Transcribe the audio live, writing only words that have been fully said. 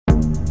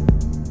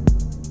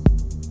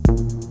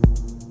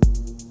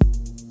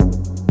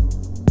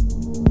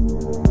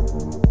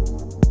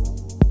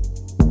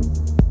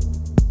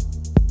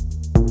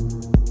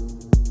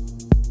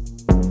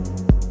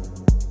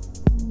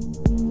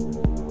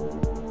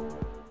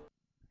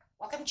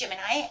welcome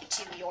Gemini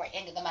to your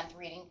end of the month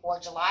reading for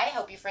July.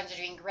 Hope you friends are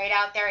doing great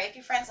out there. If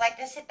you friends like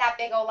this, hit that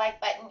big old like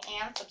button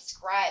and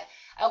subscribe.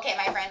 Okay,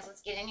 my friends,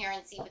 let's get in here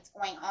and see what's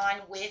going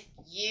on with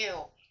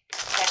you.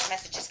 Best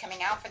messages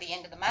coming out for the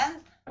end of the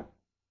month.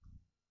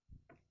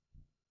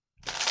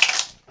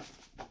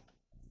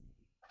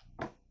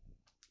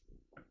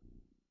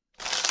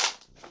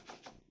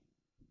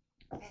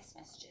 Best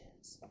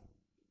messages.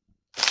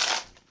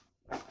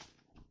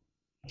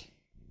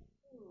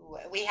 Ooh,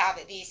 we have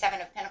the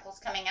Seven of Pentacles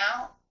coming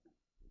out.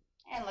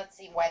 And let's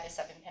see why the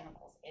Seven of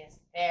Pentacles is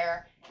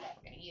there. I'm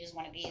going to use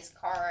one of these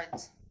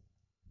cards.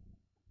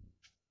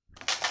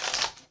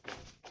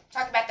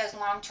 Talk about those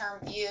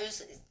long-term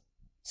views,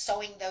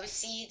 sowing those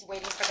seeds,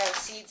 waiting for those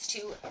seeds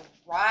to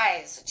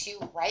rise,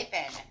 to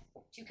ripen,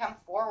 to come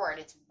forward.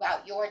 It's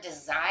about your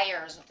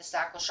desires with the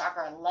sacral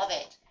chakra. I love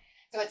it.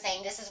 So it's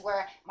saying this is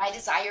where my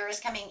desire is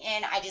coming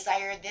in. I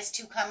desire this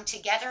to come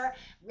together,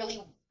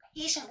 really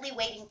patiently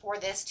waiting for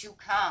this to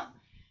come.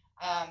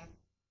 Let's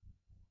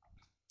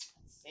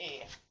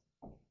see.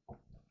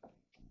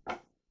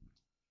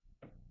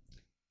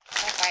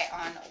 Clarify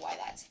on why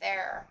that's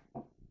there.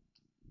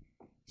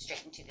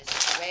 Straight into the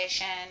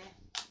situation.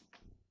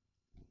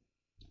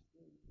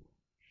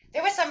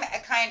 There was some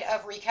kind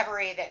of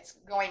recovery that's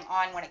going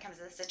on when it comes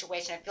to the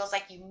situation. It feels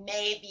like you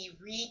may be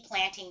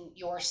replanting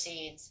your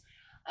seeds.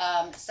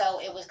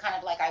 So it was kind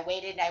of like I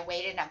waited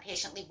and I'm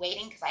patiently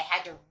waiting because I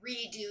had to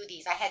redo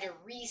these. I had to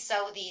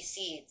re-sow these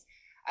seeds.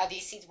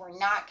 These seeds were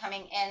not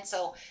coming in.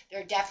 So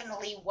there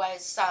definitely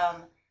was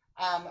some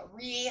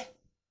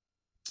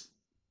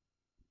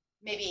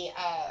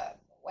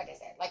what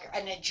is it? Like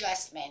an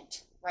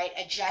adjustment, right?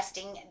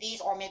 Adjusting these,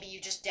 or maybe you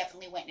just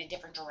definitely went in a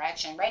different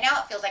direction. Right now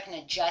it feels like an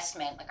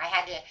adjustment. Like I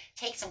had to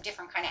take some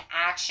different kind of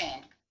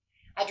action.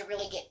 I had to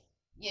really get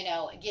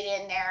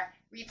in there,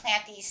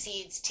 replant these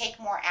seeds, take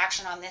more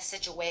action on this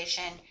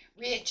situation,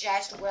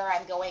 readjust where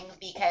I'm going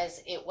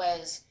because it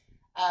was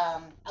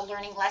a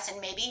learning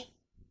lesson maybe.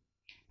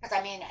 Because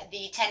I mean,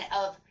 the Ten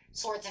of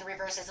Swords in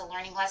reverse is a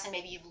learning lesson.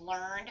 Maybe you've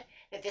learned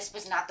that this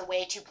was not the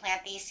way to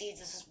plant these seeds.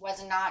 This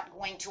was not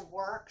going to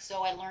work.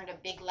 So I learned a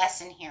big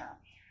lesson here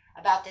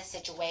about this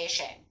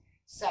situation.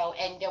 So,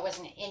 and there was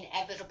an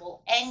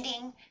inevitable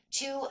ending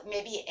to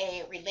maybe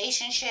a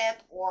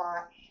relationship,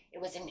 or it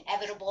was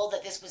inevitable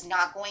that this was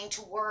not going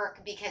to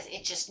work because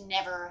it just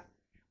never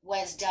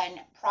was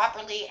done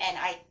properly. And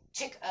I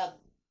took a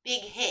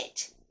big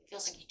hit. It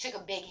feels like you took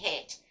a big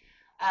hit.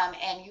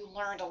 And you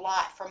learned a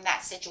lot from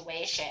that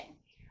situation.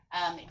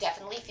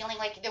 Definitely feeling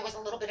like there was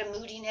a little bit of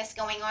moodiness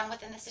going on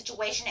within the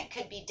situation. It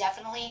could be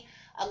definitely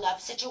a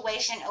love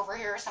situation over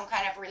here, some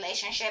kind of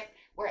relationship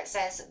where it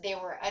says they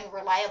were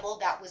unreliable.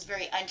 That was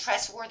very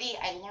untrustworthy.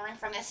 I learned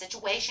from this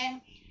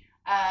situation.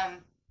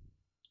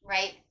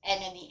 Right?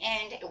 And in the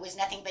end, it was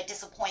nothing but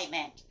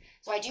disappointment.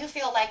 So I do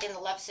feel like in the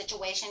love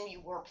situation, you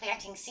were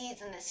planting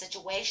seeds in this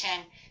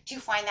situation to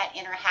find that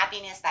inner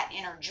happiness, that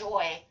inner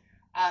joy.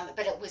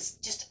 But it was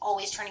just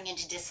always turning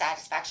into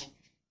dissatisfaction.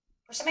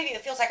 For some of you,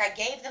 it feels like I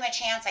gave them a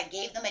chance, I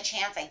gave them a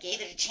chance, I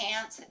gave it a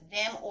chance,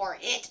 them or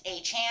it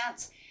a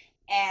chance,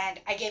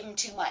 and I gave them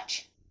too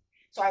much.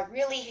 So I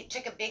really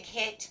took a big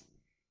hit,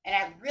 and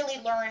I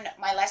really learned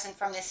my lesson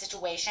from this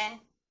situation.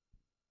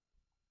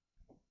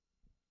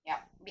 Yeah,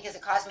 because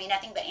it caused me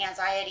nothing but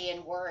anxiety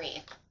and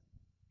worry.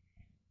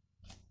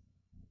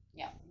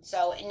 Yeah,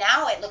 so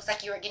now it looks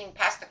like you're getting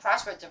past the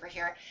crossroads over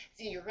here.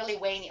 So you're really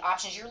weighing the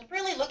options. You're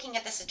really looking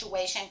at the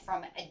situation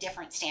from a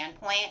different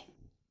standpoint.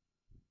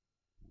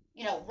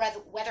 You know,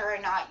 whether or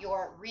not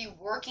you're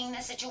reworking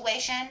the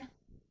situation,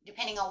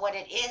 depending on what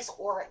it is,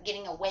 or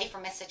getting away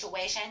from a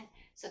situation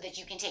so that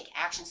you can take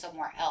action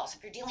somewhere else.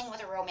 If you're dealing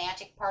with a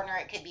romantic partner,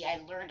 it could be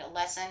I learned a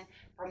lesson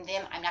from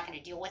them. I'm not going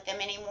to deal with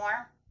them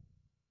anymore.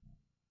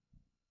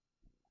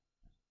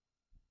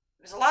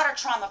 There's a lot of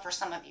trauma for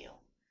some of you.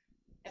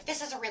 If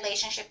this is a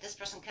relationship, this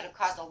person could have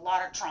caused a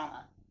lot of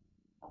trauma.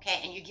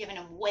 Okay, and you're giving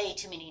them way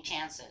too many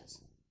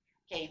chances.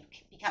 Okay,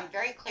 become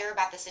very clear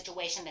about the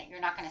situation that you're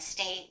not going to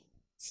stay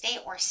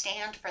or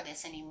stand for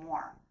this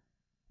anymore.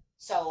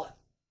 So,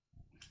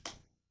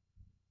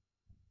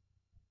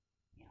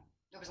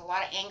 there was a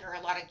lot of anger,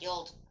 a lot of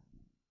guilt.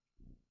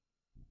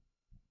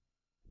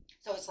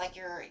 So it's like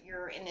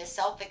you're in this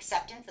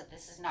self-acceptance that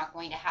this is not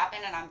going to happen,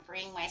 and I'm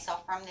freeing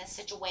myself from this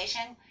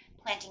situation,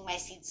 planting my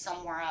seeds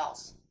somewhere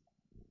else.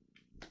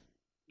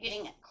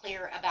 Getting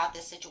clear about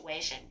this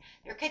situation.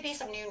 There could be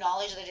some new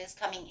knowledge that is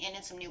coming in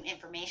and some new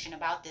information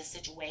about this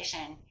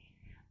situation.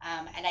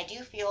 And I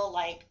do feel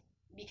like,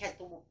 because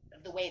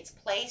of the way it's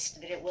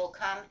placed, that it will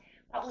come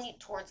probably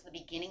towards the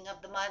beginning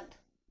of the month.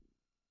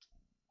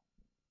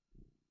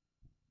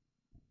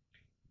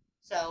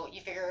 So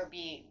you figure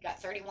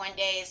got 31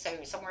 days,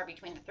 so somewhere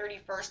between the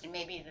 31st and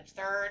maybe the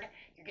 3rd,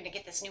 you're going to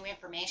get this new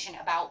information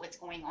about what's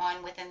going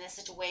on within this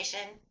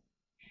situation.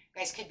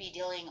 You guys could be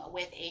dealing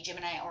with a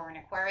Gemini or an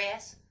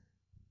Aquarius.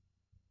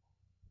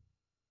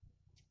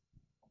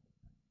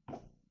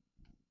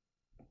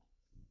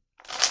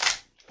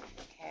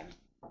 Okay,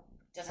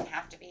 doesn't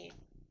have to be.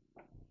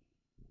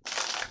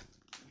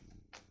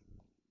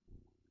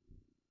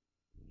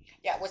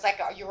 was like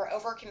you were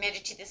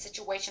overcommitted to the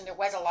situation. There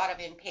was a lot of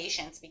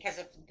impatience because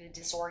of the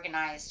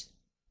disorganized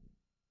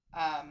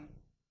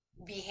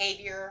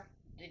behavior,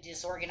 the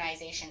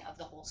disorganization of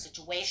the whole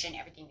situation.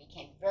 Everything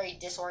became very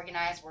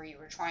disorganized where you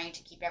were trying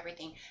to keep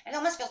everything. It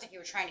almost feels like you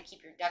were trying to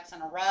keep your ducks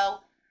in a row.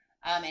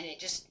 And it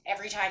just,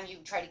 every time you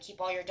try to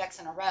keep all your ducks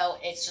in a row,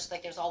 it's just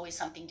like there's always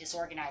something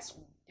disorganized.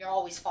 They're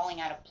always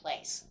falling out of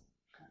place.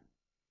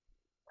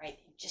 Right?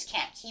 You just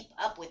can't keep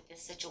up with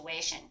this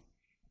situation.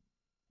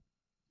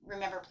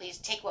 Remember, please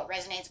take what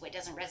resonates, what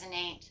doesn't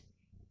resonate,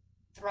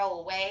 throw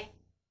away.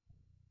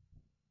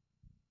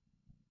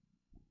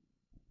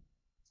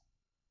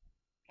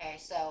 Okay,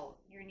 so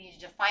you need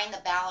to find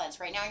the balance.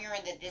 Right now you're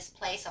in this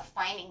place of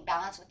finding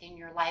balance within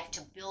your life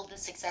to build the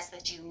success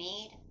that you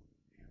need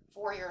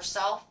for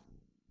yourself.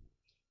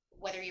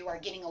 Whether you are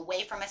getting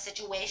away from a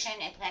situation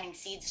and planting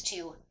seeds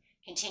to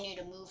continue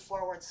to move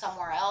forward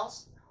somewhere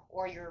else,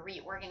 or you're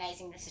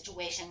reorganizing the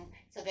situation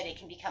so that it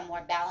can become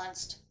more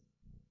balanced.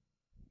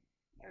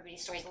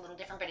 Everybody's story is a little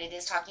different, but it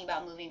is talking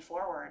about moving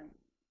forward.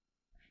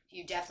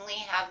 You definitely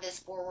have this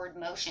forward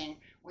motion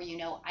where you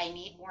know, I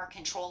need more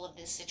control of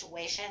this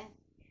situation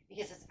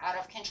because it's out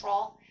of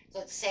control. So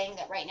it's saying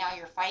that right now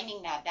you're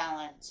finding that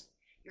balance.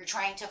 You're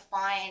trying to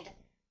find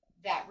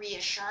that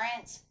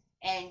reassurance,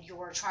 and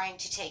you're trying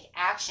to take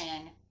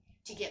action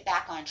to get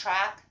back on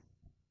track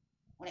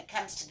when it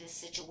comes to this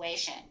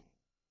situation,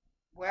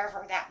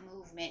 wherever that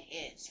movement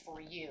is for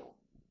you.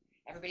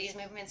 Everybody's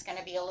movement is going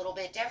to be a little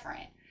bit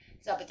different.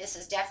 So, but this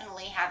is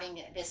definitely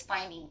having this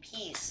finding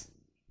peace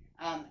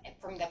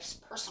from the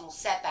personal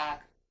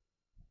setback.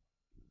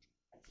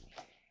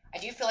 I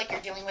do feel like you're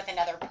dealing with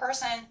another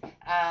person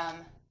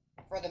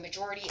for the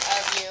majority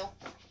of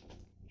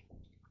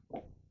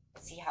you.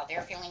 Let's see how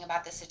they're feeling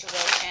about the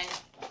situation.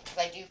 Because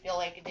I do feel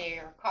like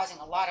they're causing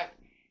a lot of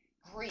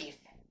grief.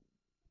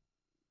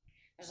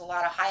 There's a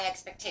lot of high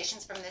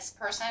expectations from this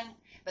person,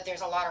 but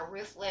there's a lot of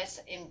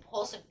ruthless,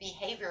 impulsive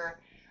behavior.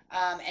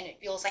 And it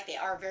feels like they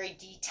are very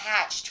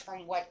detached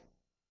from what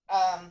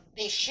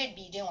they should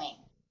be doing,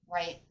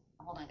 right?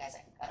 Hold on, guys.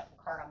 I got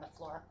a card on the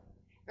floor.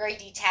 Very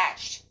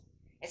detached.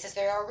 It says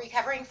they are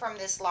recovering from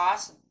this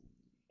loss.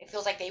 It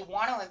feels like they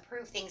want to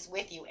improve things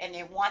with you, and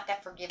they want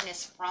that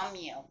forgiveness from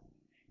you.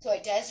 So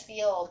it does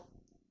feel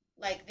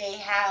like they're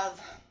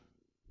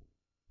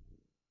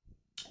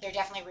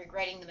definitely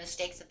regretting the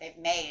mistakes that they've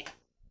made.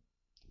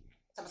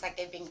 It's almost like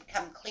they've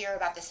become clear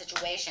about the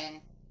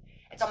situation.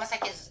 It's almost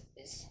like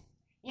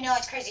you know,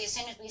 it's crazy. As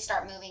soon as we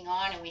start moving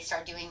on and we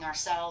start doing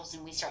ourselves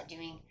and we start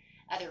doing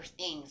other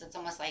things, it's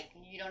almost like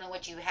you don't know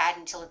what you had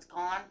until it's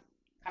gone.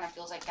 Kind of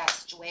feels like that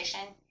situation.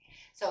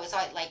 So it's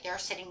like they're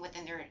sitting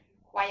within their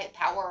quiet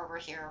power over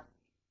here.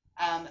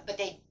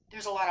 But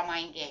there's a lot of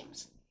mind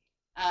games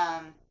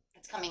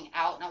that's coming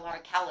out, and a lot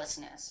of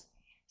callousness.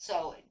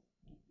 So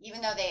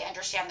even though they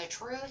understand the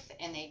truth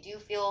and they do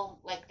feel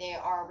like they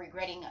are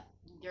regretting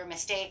their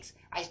mistakes,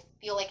 I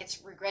feel like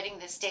it's regretting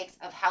the mistakes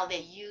of how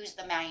they use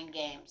the mind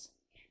games.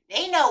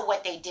 They know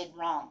what they did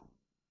wrong.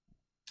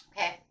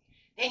 Okay?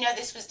 They know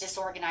this was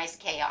disorganized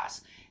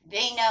chaos.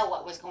 They know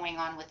what was going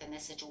on within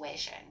this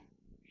situation.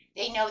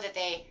 They know that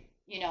they,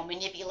 you know,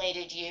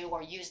 manipulated you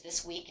or used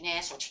this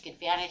weakness or took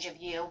advantage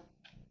of you.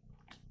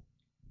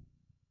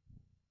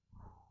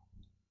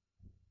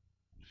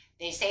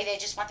 They say they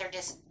just want their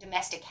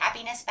domestic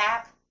happiness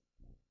back.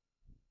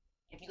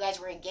 If you guys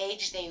were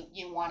engaged,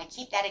 you want to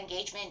keep that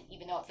engagement,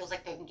 even though it feels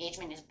like the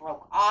engagement is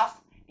broke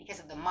off because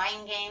of the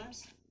mind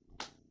games.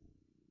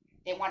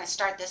 They want to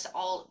start this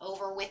all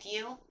over with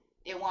you.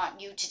 They want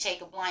you to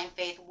take a blind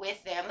faith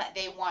with them.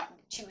 They want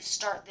to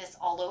start this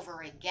all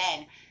over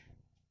again.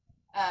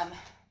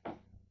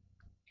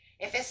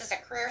 If this is a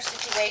career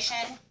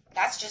situation,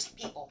 that's just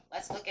people.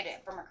 Let's look at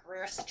it from a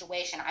career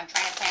situation. I'm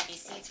trying to plant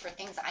these seeds for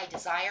things I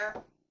desire.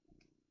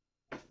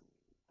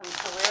 From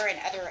career and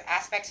other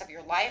aspects of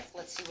your life.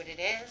 Let's see what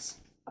it is.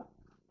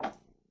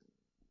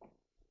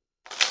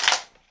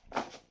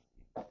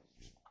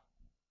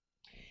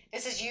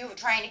 This is you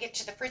trying to get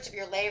to the fruits of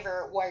your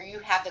labor where you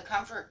have the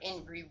comfort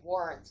in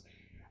rewards.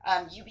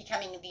 You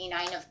becoming the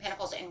Nine of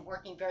Pentacles and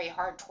working very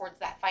hard towards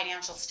that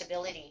financial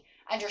stability.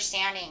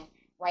 Understanding,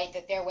 right,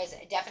 that there was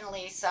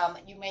definitely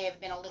you may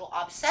have been a little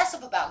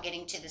obsessive about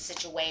getting to the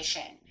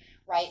situation,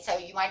 right? So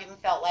you might even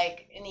felt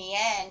like in the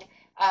end,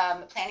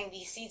 planting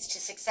these seeds to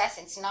success,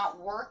 it's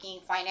not working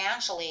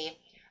financially,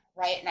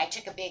 right? And I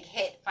took a big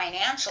hit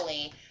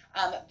financially.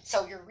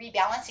 So you're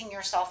rebalancing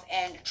yourself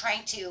and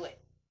trying to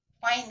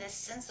find this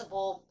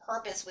sensible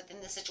purpose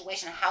within the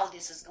situation of how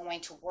this is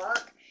going to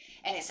work.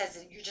 And it says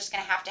that you're just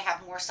going to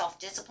have more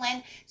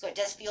self-discipline. So it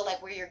does feel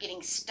like where you're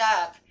getting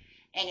stuck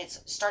and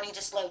it's starting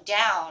to slow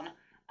down,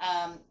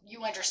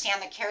 you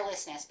understand the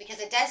carelessness. Because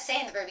it does say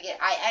in the very beginning,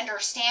 I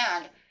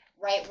understand,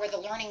 right, where the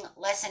learning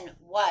lesson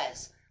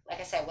was. Like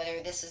I said,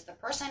 whether this is the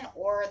person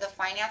or the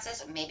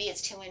finances, maybe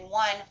it's two in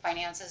one.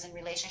 Finances and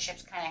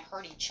relationships kind of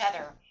hurt each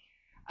other.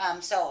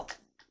 So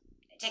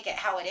take it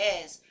how it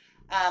is.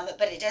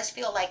 But it does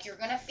feel like you're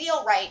going to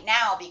feel right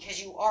now,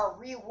 because you are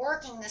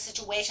reworking the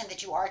situation,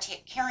 that you are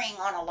carrying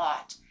on a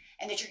lot,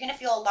 and that you're going to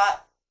feel a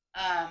lot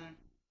a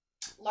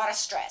lot of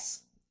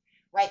stress,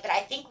 right? But I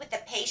think with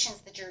the patience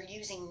that you're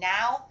using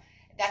now,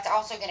 that's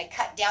also going to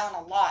cut down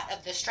a lot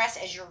of the stress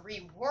as you're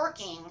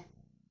reworking,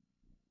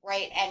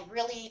 right? And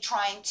really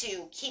trying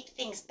to keep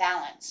things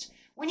balanced.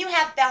 When you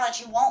have balance,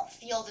 you won't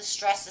feel the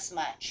stress as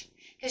much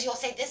because you'll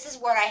say, this is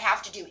what I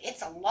have to do.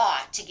 It's a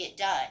lot to get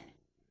done,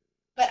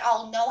 but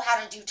I'll know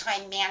how to do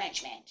time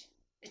management.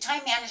 The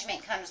time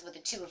management comes with the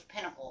Two of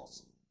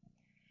Pentacles.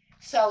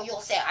 So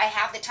you'll say, I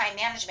have the time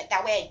management.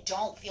 That way I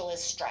don't feel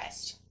as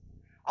stressed.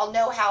 I'll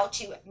know how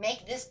to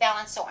make this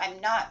balance so I'm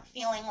not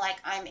feeling like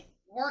I'm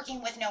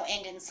working with no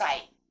end in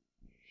sight.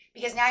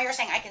 Because now you're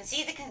saying, I can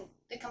see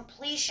the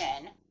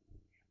completion,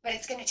 but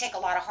it's going to take a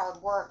lot of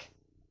hard work.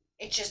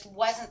 It just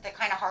wasn't the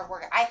kind of hard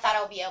work. I thought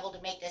I would be able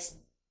to make this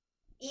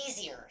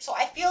easier. So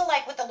I feel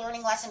like with the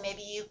learning lesson,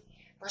 maybe you,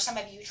 for some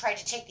of you, tried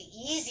to take the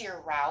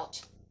easier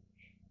route.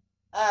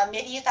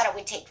 Maybe you thought it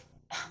would take,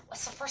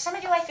 so for some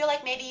of you, I feel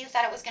like maybe you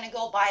thought it was going to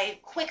go by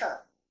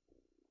quicker.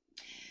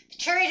 The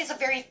Chariot is a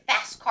very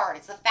fast card.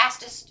 It's the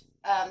fastest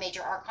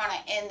major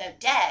arcana in the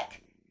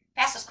deck,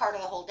 fastest card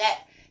of the whole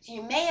deck. So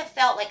you may have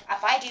felt like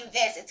if I do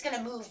this, it's going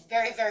to move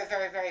very, very,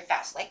 very, very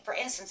fast. Like for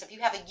instance, if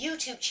you have a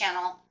YouTube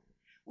channel,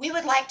 we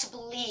would like to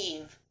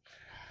believe,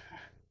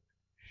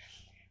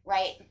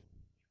 right?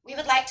 We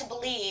would like to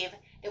believe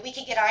that we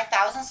could get our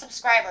 1,000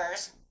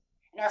 subscribers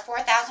and our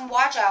 4,000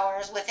 watch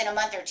hours within a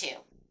month or two,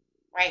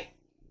 right?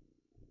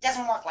 It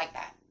doesn't work like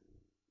that,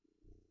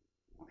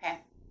 okay?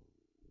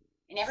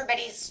 And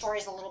everybody's story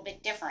is a little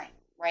bit different,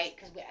 right?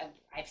 Because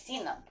I've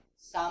seen them.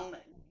 Some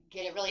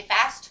get it really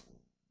fast,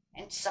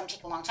 and some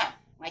take a long time.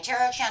 My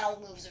tarot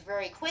channel moves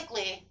very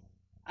quickly.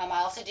 I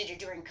also did it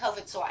during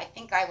COVID, so I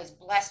think I was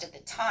blessed at the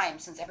time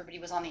since everybody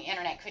was on the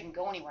internet, couldn't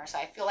go anywhere. So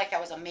I feel like that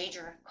was a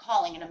major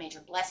calling and a major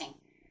blessing.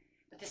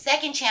 But the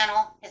second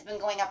channel has been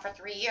going up for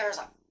 3 years.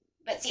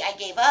 But see, I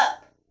gave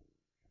up,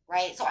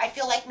 right? So I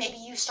feel like maybe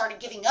you started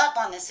giving up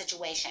on this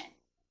situation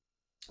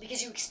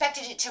because you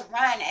expected it to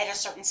run at a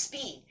certain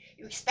speed.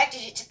 You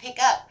expected it to pick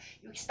up.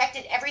 You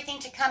expected everything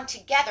to come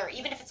together.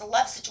 Even if it's a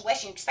love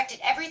situation, you expected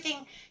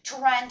everything to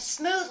run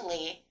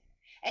smoothly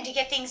and to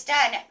get things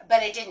done,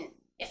 but it didn't.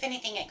 If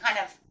anything, it kind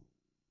of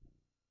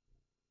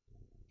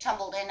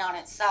tumbled in on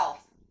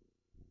itself.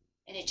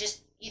 And it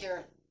just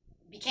either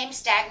became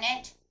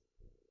stagnant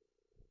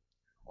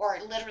or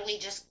it literally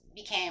just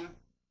became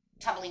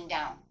tumbling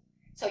down.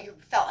 So you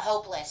felt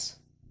hopeless.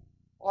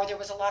 Or there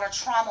was a lot of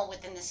trauma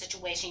within the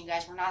situation. You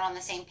guys were not on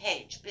the same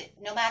page. But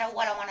no matter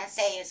what I want to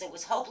say is it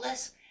was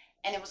hopeless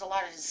and there was a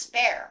lot of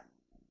despair.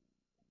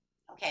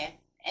 Okay?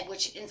 And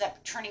which ends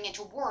up turning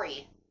into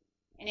worry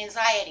and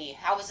anxiety.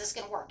 How is this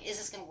going to work? Is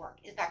this going to work?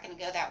 Is that going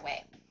to go that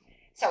way?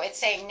 So it's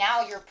saying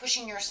now you're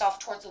pushing yourself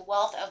towards the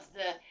wealth of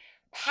the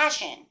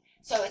passion.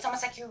 So it's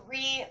almost like you're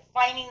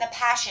refining the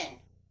passion.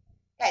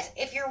 Guys,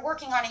 if you're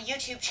working on a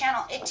YouTube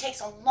channel, it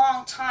takes a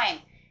long time.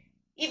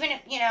 Even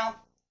if,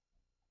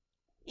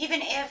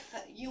 even if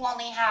you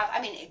only have,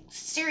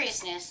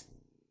 seriousness,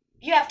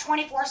 if you have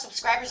 24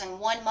 subscribers in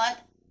 1 month,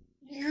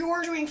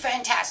 you're doing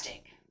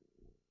fantastic.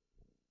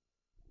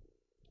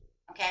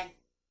 Okay?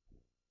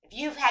 If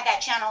you've had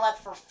that channel up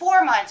for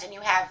 4 months and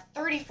you have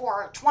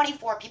 34 or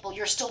 24 people,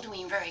 you're still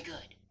doing very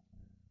good.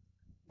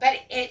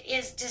 But it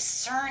is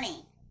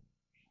discerning.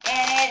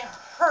 And it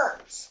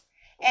hurts.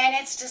 And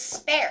it's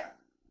despair.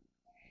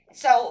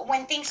 So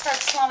when things start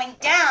slowing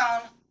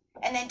down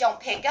and then don't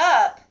pick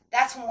up,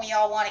 that's when we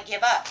all want to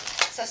give up.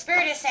 So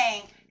Spirit is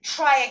saying,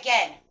 try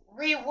again.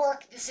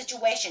 Rework the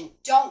situation.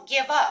 Don't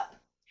give up.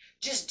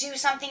 Just do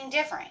something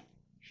different.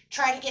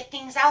 Try to get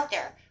things out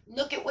there.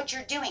 Look at what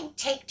you're doing.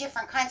 Take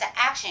different kinds of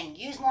action.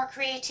 Use more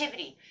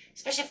creativity.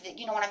 Especially if,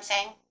 you know what I'm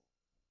saying?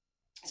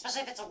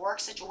 Especially if it's a work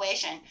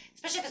situation.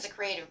 Especially if it's a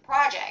creative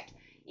project.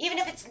 Even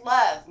if it's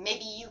love,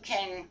 maybe you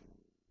can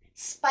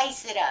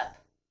spice it up.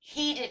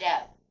 Heat it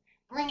up.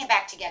 Bring it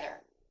back together.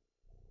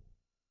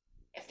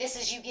 If this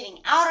is you getting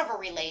out of a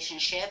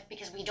relationship,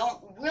 because we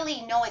don't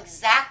really know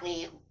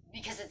exactly,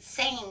 because it's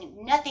saying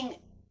nothing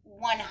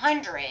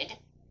 100,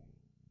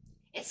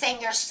 it's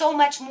saying there's so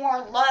much more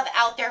love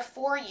out there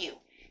for you.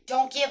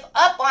 Don't give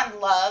up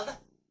on love.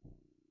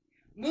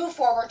 Move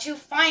forward to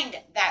find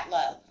that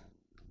love.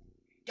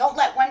 Don't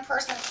let one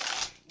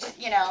person's,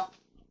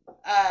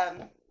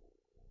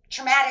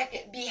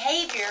 traumatic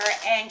behavior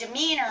and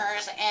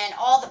demeanors and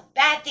all the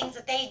bad things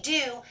that they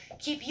do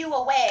keep you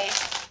away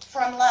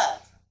from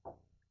love.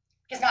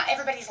 Because not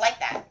everybody's like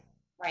that,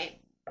 right?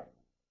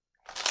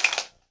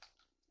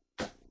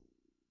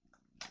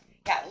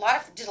 Yeah, a lot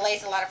of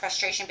delays, a lot of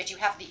frustration, but you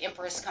have the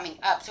Empress coming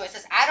up. So it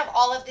says, out of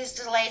all of these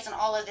delays and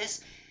all of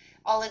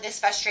this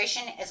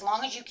frustration, as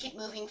long as you keep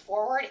moving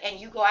forward and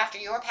you go after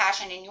your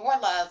passion and your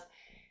love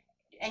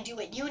and do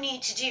what you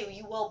need to do,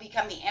 you will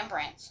become the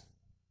Empress.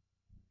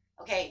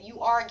 Okay, you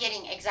are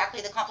getting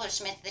exactly the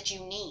accomplishments that you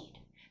need.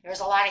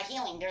 There's a lot of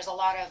healing. There's a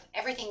lot of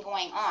everything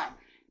going on.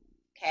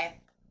 Okay?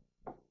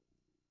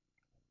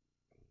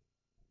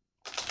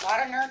 A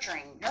lot of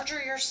nurturing.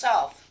 Nurture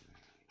yourself.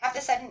 Have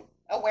the sudden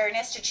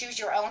awareness to choose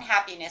your own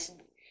happiness.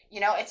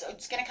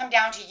 It's going to come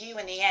down to you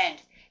in the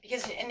end.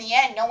 Because in the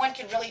end, no one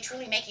can really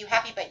truly make you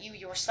happy but you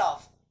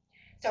yourself.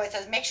 So it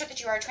says, make sure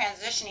that you are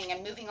transitioning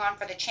and moving on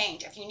for the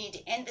change. If you need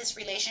to end this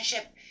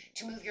relationship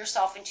to move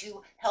yourself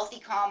into healthy,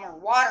 calmer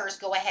waters,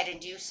 go ahead and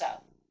do so.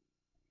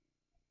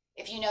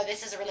 If you know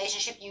this is a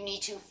relationship you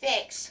need to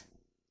fix,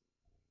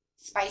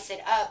 spice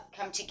it up,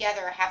 come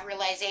together, have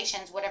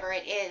realizations, whatever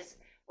it is,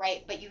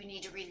 right? But you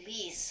need to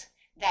release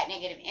that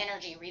negative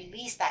energy,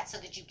 release that so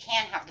that you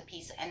can have the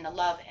peace and the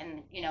love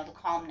and, you know, the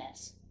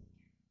calmness.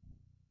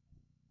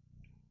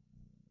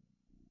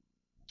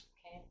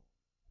 Okay.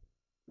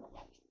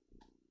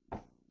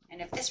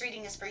 And if this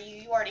reading is for you,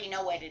 you already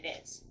know what it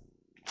is.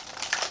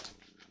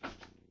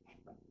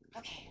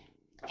 Okay.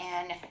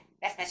 And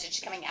that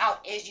message coming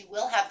out is you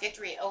will have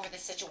victory over the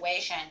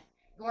situation.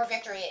 Your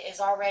victory is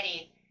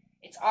already,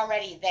 it's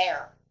already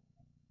there.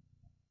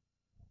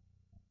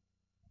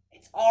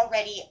 It's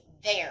already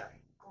there.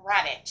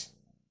 Grab it.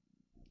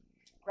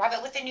 Grab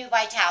it with a new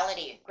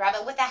vitality. Grab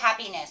it with a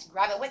happiness.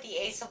 Grab it with the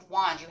Ace of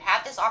Wands. You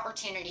have this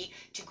opportunity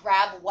to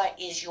grab what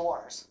is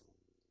yours.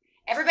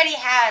 Everybody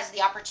has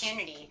the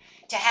opportunity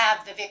to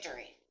have the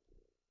victory.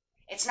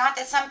 It's not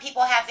that some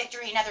people have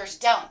victory and others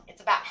don't.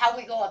 It's about how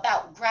we go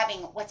about grabbing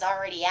what's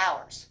already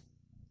ours.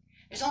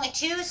 There's only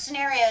two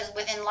scenarios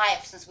within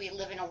life since we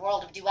live in a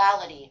world of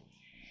duality.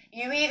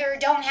 You either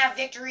don't have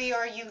victory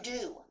or you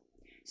do.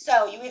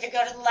 So you either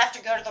go to the left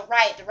or go to the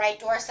right. The right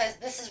door says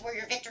this is where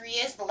your victory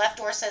is. The left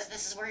door says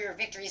this is where your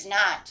victory is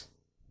not.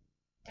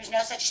 There's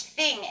no such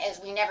thing as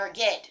we never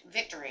get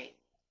victory.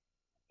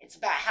 It's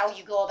about how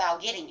you go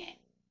about getting it,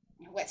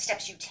 what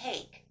steps you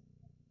take,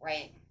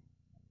 right?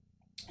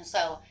 And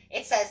so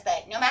it says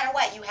that no matter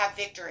what, you have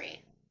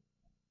victory.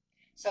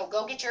 So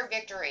go get your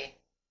victory,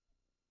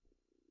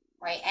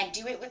 right? And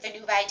do it with a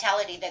new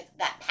vitality,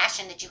 that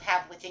passion that you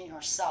have within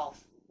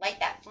yourself. Light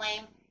that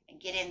flame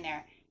and get in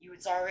there.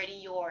 It's already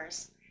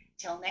yours.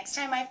 Till next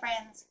time, my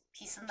friends.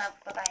 Peace and love.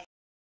 Bye-bye.